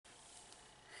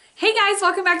Hey guys,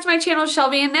 welcome back to my channel,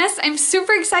 Shelby and Ness. I'm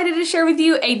super excited to share with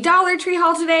you a Dollar Tree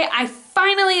haul today. I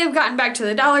finally have gotten back to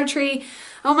the Dollar Tree.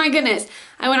 Oh my goodness.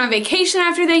 I went on vacation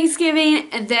after Thanksgiving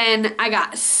and then I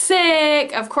got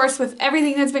sick, of course, with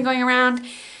everything that's been going around.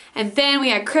 And then we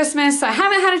had Christmas, so I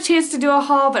haven't had a chance to do a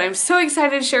haul, but I'm so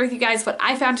excited to share with you guys what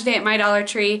I found today at my Dollar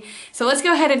Tree. So let's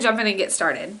go ahead and jump in and get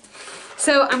started.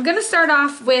 So I'm gonna start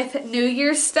off with New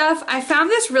Year's stuff. I found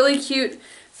this really cute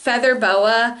feather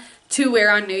boa to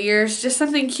wear on New Year's, just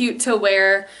something cute to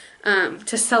wear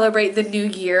to celebrate the new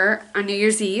year on New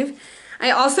Year's Eve.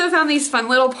 I also found these fun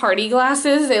little party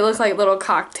glasses. They look like little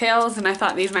cocktails and I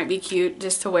thought these might be cute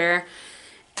just to wear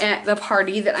at the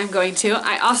party that I'm going to.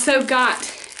 I also got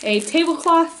a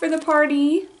tablecloth for the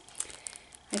party.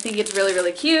 I think it's really,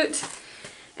 really cute.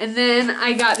 And then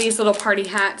I got these little party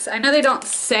hats. I know they don't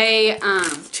say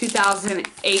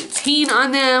 2018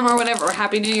 on them or whatever, or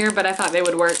Happy New Year, but I thought they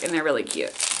would work and they're really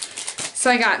cute. So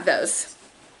I got those.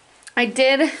 I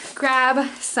did grab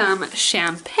some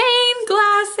champagne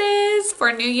glasses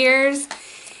for New Year's,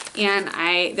 and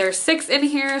there's 6 in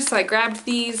here, so I grabbed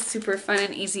these, super fun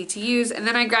and easy to use. And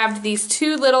then I grabbed these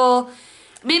 2 little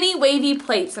mini wavy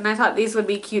plates, and I thought these would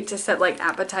be cute to set like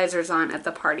appetizers on at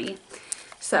the party.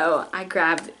 So I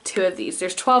grabbed 2 of these.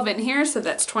 There's 12 in here, so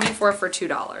that's 24 for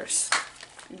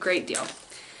 $2. Great deal.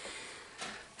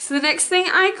 So the next thing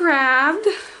I grabbed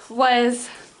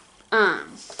was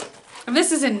and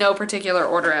this is in no particular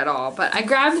order at all, but I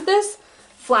grabbed this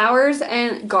flowers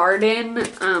and garden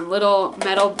little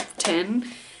metal tin,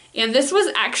 and this was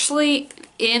actually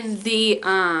in the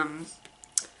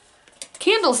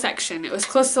candle section. It was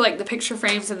close to like the picture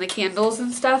frames and the candles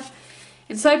and stuff,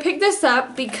 and so I picked this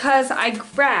up because I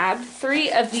grabbed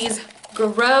 3 of these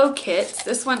grow kits.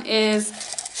 This one is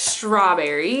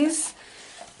strawberries,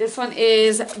 this one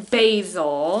is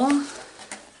basil,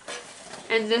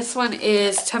 and this one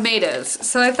is tomatoes.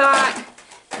 So I thought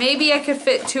maybe I could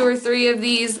fit 2 or 3 of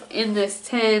these in this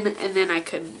tin and then I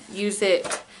could use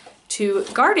it to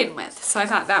garden with. So I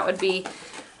thought that would be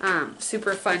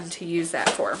super fun to use that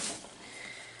for.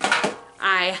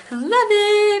 I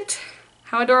love it!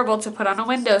 How adorable to put on a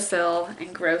windowsill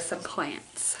and grow some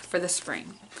plants for the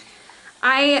spring.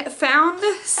 I found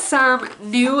some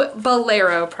new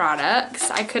Bolero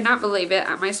products. I could not believe it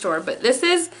at my store, but this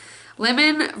is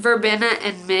lemon, verbena,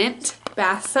 and mint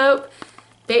bath soap.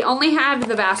 They only had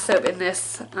the bath soap in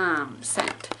this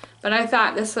scent, but I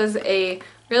thought this was a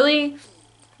really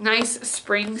nice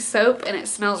spring soap and it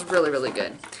smells really, really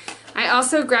good. I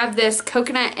also grabbed this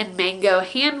coconut and mango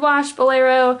hand wash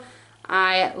Bolero.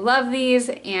 I love these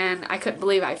and I couldn't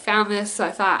believe I found this, so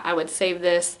I thought I would save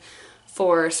this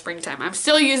for springtime. I'm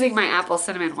still using my apple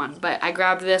cinnamon one, but I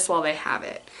grabbed this while they have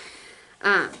it.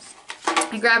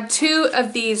 I grabbed 2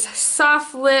 of these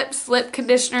soft lips lip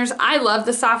conditioners. I love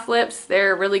the soft lips.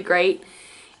 They're really great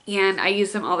and I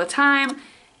use them all the time.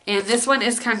 And this one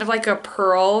is kind of like a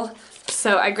pearl,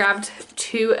 so I grabbed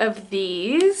 2 of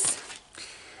these.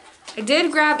 I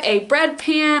did grab a bread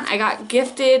pan. I got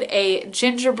gifted a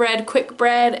gingerbread quick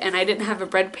bread and I didn't have a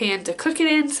bread pan to cook it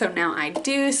in, so now I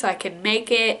do, so I can make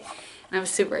it and I'm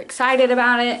super excited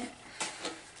about it.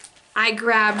 I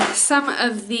grabbed some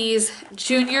of these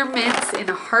junior mints in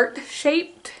a heart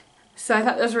shaped. So I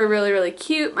thought those were really, really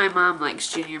cute. My mom likes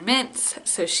junior mints,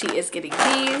 so she is getting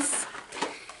these.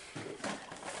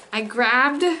 I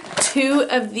grabbed 2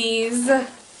 of these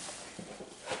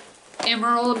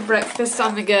emerald breakfast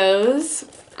on the goes.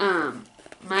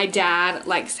 My dad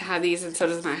likes to have these and so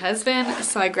does my husband.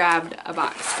 So I grabbed a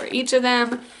box for each of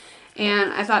them.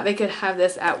 And I thought they could have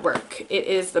this at work. It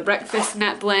is the breakfast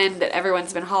nut blend that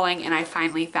everyone's been hauling, and I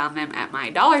finally found them at my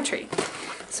Dollar Tree.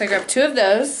 So I grabbed 2 of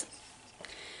those.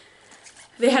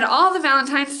 They had all the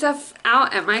Valentines stuff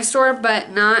out at my store,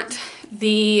 but not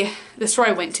the store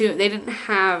I went to. They didn't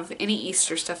have any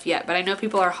Easter stuff yet, but I know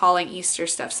people are hauling Easter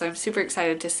stuff, so I'm super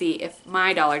excited to see if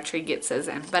my Dollar Tree gets those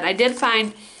in. But I did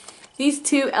find these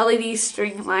 2 LED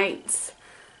string lights,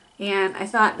 and I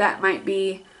thought that might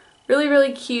be really,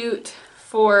 really cute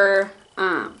for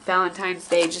Valentine's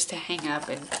Day just to hang up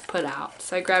and put out.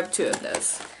 So I grabbed 2 of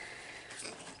those.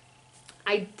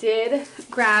 I did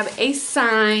grab a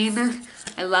sign.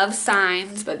 I love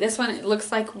signs, but this one, it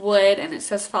looks like wood and it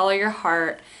says follow your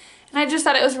heart. And I just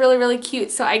thought it was really, really cute,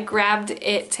 so I grabbed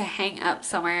it to hang up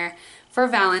somewhere for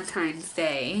Valentine's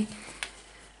Day.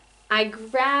 I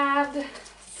grabbed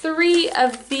 3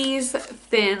 of these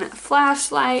thin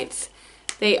flashlights.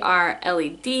 They are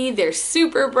LED, they're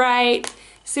super bright,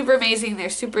 super amazing, they're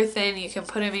super thin. You can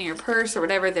put them in your purse or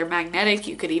whatever. They're magnetic,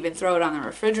 you could even throw it on the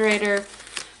refrigerator.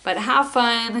 But how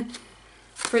fun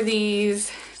for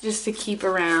these just to keep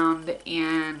around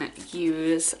and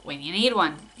use when you need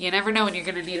one. You never know when you're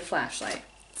gonna need a flashlight.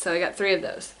 So I got 3 of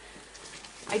those.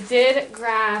 I did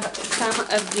grab some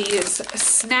of these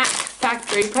Snack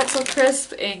Factory Pretzel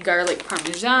Crisp in garlic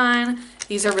parmesan.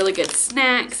 These are really good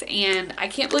snacks, and I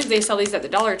can't believe they sell these at the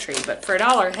Dollar Tree, but for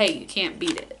 $1, hey, you can't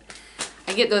beat it.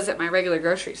 I get those at my regular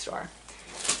grocery store.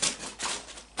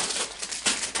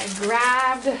 I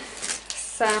grabbed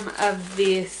some of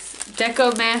this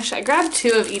deco mesh. I grabbed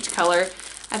 2 of each color.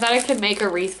 I thought I could make a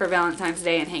wreath for Valentine's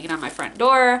Day and hang it on my front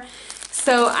door.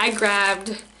 So I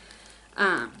grabbed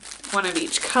 1 of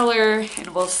each color,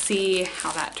 and we'll see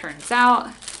how that turns out.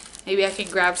 Maybe I can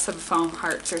grab some foam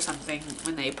hearts or something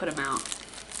when they put them out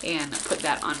and put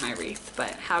that on my wreath,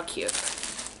 but how cute.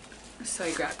 So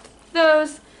I grabbed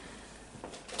those.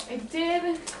 I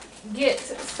did get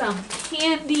some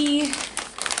candy.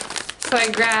 So I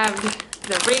grabbed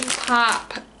the Ring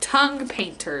Pop Tongue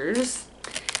Painters.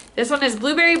 This one is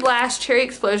Blueberry Blast, Cherry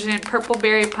Explosion, Purple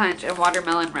Berry Punch, and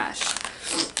Watermelon Rush.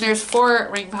 There's 4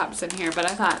 ring pops in here, but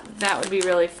I thought that would be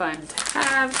really fun to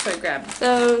have, so I grabbed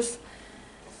those.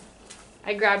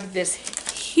 I grabbed this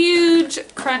huge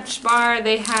Crunch bar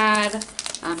they had.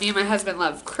 Me and my husband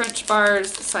love Crunch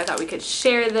bars, so I thought we could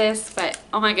share this, but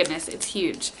oh my goodness, it's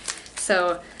huge.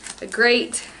 So a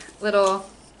great little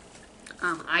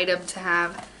item to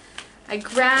have. I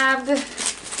grabbed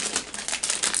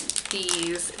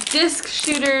these disc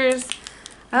shooters.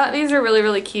 I thought these were really,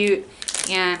 really cute,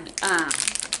 and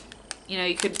you know,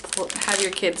 you could have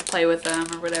your kids play with them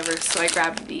or whatever, so I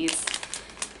grabbed these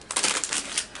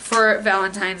for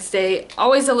Valentine's Day.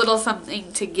 Always a little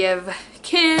something to give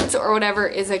kids or whatever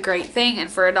is a great thing,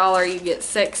 and for $1 you get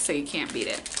 6, so you can't beat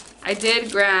it. I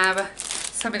did grab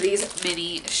some of these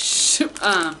mini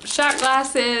shot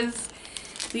glasses.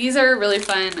 These are really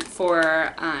fun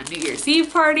for New Year's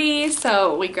Eve party,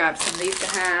 so we grabbed some of these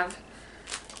to have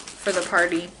for the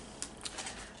party.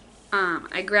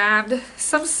 I grabbed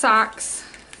some socks,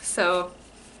 so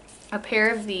a pair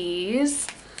of these,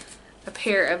 a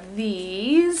pair of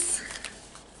these,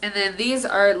 and then these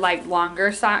are like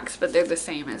longer socks, but they're the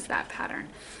same as that pattern.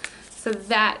 So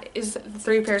that is the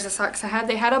 3 pairs of socks I had.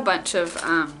 They had a bunch of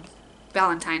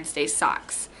Valentine's Day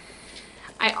socks.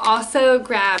 I also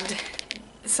grabbed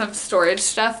some storage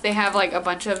stuff. They have like a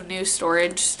bunch of new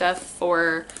storage stuff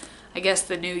for, I guess,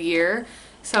 the new year.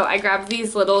 So I grabbed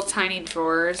these little tiny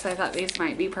drawers. I thought these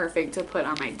might be perfect to put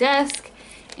on my desk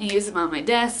and use them on my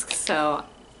desk. So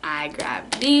I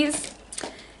grabbed these.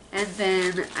 And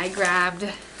then I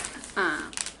grabbed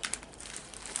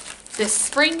this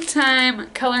springtime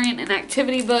coloring and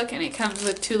activity book, and it comes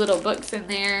with 2 little books in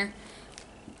there.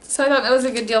 So I thought that was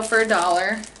a good deal for $1.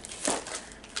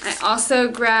 I also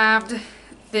grabbed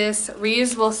this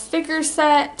reusable sticker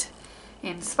set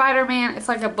in Spider-Man. It's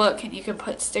like a book and you can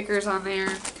put stickers on there.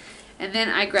 And then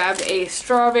I grabbed a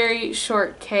strawberry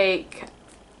shortcake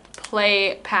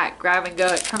play pack grab and go.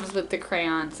 It comes with the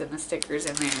crayons and the stickers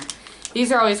in there.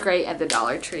 These are always great at the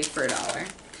Dollar Tree for $1.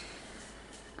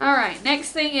 Alright,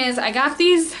 next thing is I got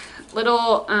these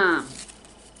little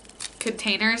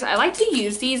containers. I like to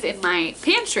use these in my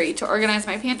pantry to organize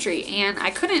my pantry, and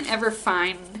I couldn't ever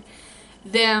find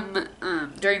them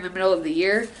during the middle of the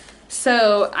year.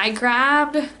 So I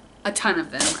grabbed a ton of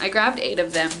them. I grabbed 8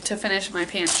 of them to finish my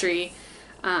pantry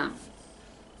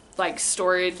like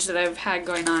storage that I've had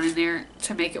going on in there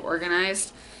to make it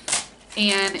organized.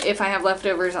 And if I have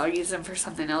leftovers, I'll use them for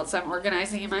something else I'm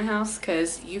organizing in my house,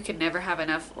 because you can never have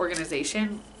enough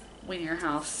organization when your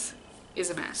house is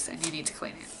a mess and you need to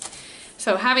clean it.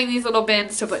 So having these little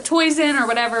bins to put toys in or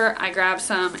whatever, I grabbed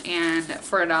some, and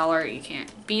for $1 you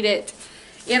can't beat it.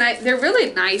 And they're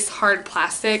really nice hard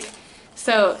plastic,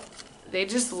 so they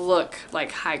just look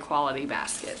like high quality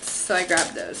baskets. So I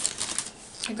grabbed those.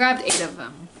 I grabbed 8 of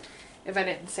them, if I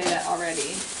didn't say that already.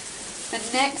 The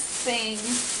next thing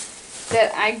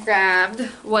that I grabbed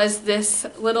was this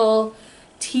little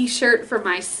t-shirt for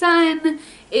my son.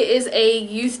 It is a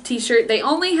youth t-shirt. They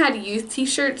only had youth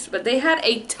t-shirts, but they had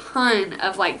a ton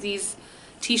of like these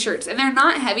t-shirts, and they're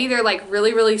not heavy. They're like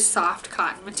really, really soft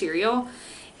cotton material,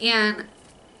 and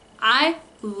I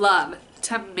love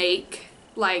to make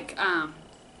like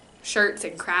shirts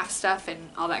and craft stuff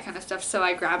and all that kind of stuff. So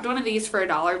I grabbed one of these for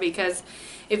 $1, because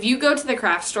if you go to the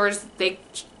craft stores,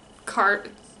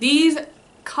 these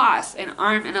cost an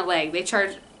arm and a leg. They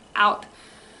charge out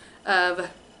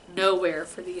of nowhere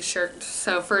for these shirts.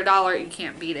 So for $1 you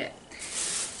can't beat it.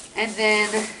 And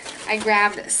then I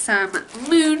grabbed some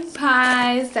moon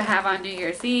pies to have on New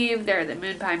Year's Eve. They're the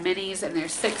moon pie minis, and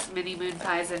there's 6 mini moon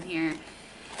pies in here.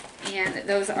 And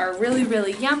those are really,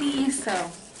 really yummy.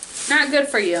 So not good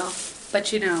for you,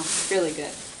 but you know, really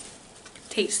good.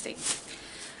 tasting.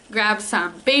 Grab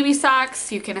some baby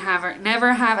socks. You can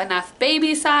never have enough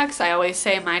baby socks. I always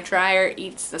say my dryer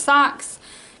eats the socks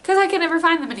because I can never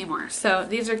find them anymore. So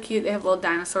these are cute. They have little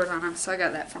dinosaurs on them, so I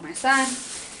got that for my son.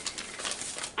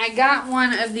 I got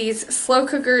one of these slow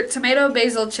cooker tomato,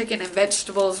 basil, chicken, and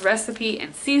vegetables recipe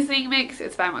and seasoning mix.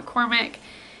 It's by McCormick.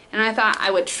 And I thought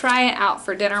I would try it out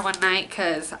for dinner one night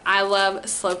because I love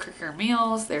slow cooker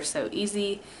meals. They're so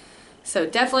easy. So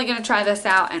definitely going to try this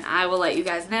out and I will let you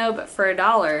guys know. But for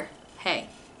 $1, hey,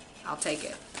 I'll take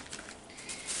it.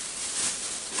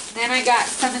 Then I got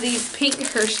some of these pink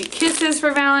Hershey Kisses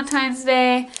for Valentine's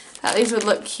Day. Thought these would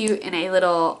look cute in a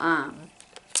little,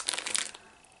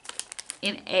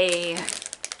 in a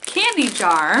candy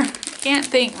jar. Can't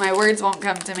think, my words won't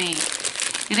come to me.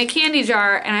 In a candy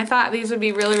jar, and I thought these would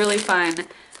be really, really fun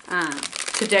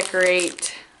to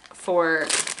decorate for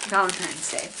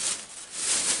Valentine's Day.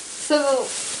 So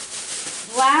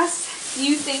the last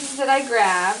few things that I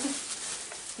grabbed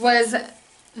was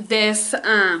this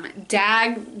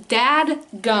Dad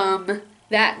Gum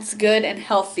That's Good and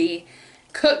Healthy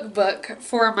cookbook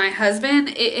for my husband.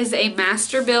 It is a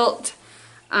master-built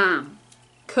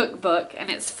cookbook, and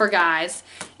it's for guys,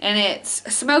 and it's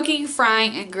smoking,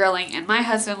 frying, and grilling, and my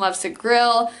husband loves to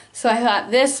grill, so I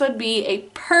thought this would be a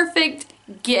perfect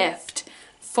gift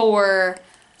for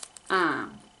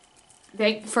Valentine's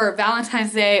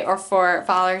Day or for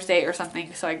Father's Day or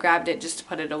something, so I grabbed it just to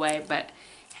put it away. But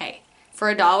hey,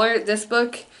 for $1, this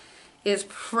book is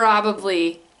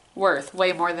probably worth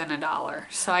way more than $1,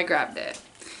 so I grabbed it.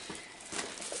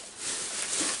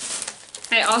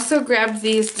 I also grabbed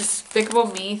these Despicable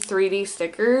Me 3D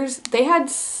stickers. They had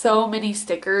so many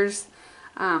stickers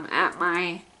at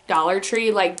my Dollar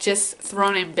Tree, like just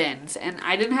thrown in bins, and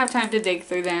I didn't have time to dig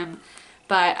through them,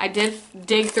 but I did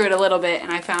dig through it a little bit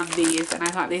and I found these and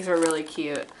I thought these were really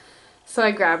cute. So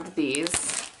I grabbed these.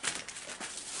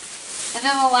 And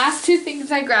then the last two things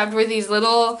I grabbed were these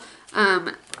little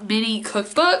mini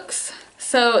cookbooks.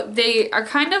 So they are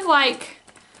kind of like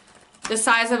the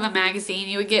size of a magazine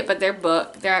you would get, but they're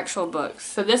actual books.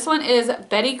 So this one is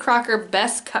Betty Crocker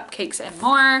Best Cupcakes and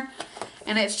More,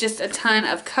 and it's just a ton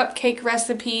of cupcake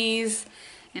recipes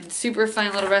and super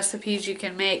fun little recipes you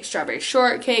can make. Strawberry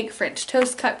shortcake, French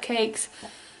toast cupcakes.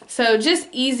 So just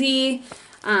easy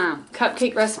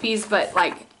cupcake recipes, but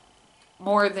like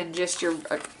more than just your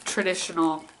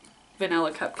traditional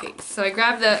vanilla cupcakes. So I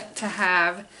grabbed that to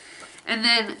have. And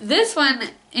then this one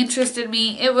interested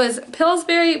me. It was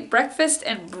Pillsbury Breakfast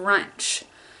and Brunch.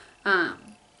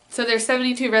 So there's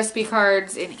 72 recipe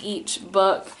cards in each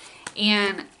book,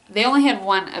 and they only had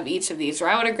one of each of these, or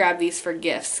I would have grabbed these for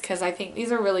gifts because I think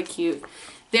these are really cute.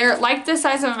 They're like the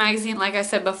size of a magazine, like I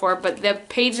said before, but the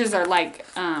pages are like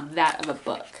that of a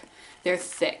book. They're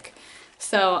thick.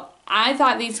 So I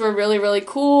thought these were really, really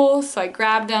cool, so I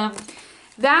grabbed them.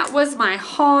 That was my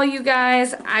haul, you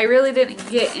guys. I really didn't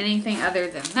get anything other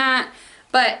than that,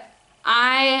 but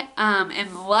I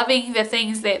am loving the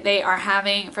things that they are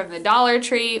having from the Dollar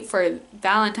Tree for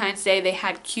Valentine's Day. They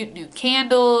had cute new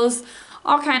candles,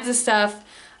 all kinds of stuff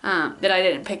that I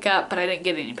didn't pick up, but I didn't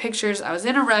get any pictures. I was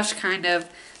in a rush, kind of,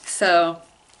 so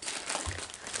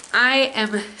I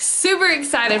am super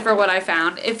excited for what I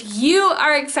found. If you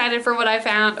are excited for what I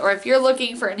found, or if you're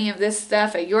looking for any of this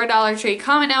stuff at your Dollar Tree,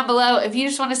 comment down below. If you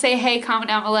just want to say hey, comment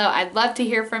down below. I'd love to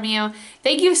hear from you.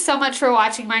 Thank you so much for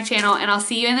watching my channel, and I'll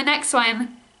see you in the next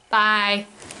one. Bye.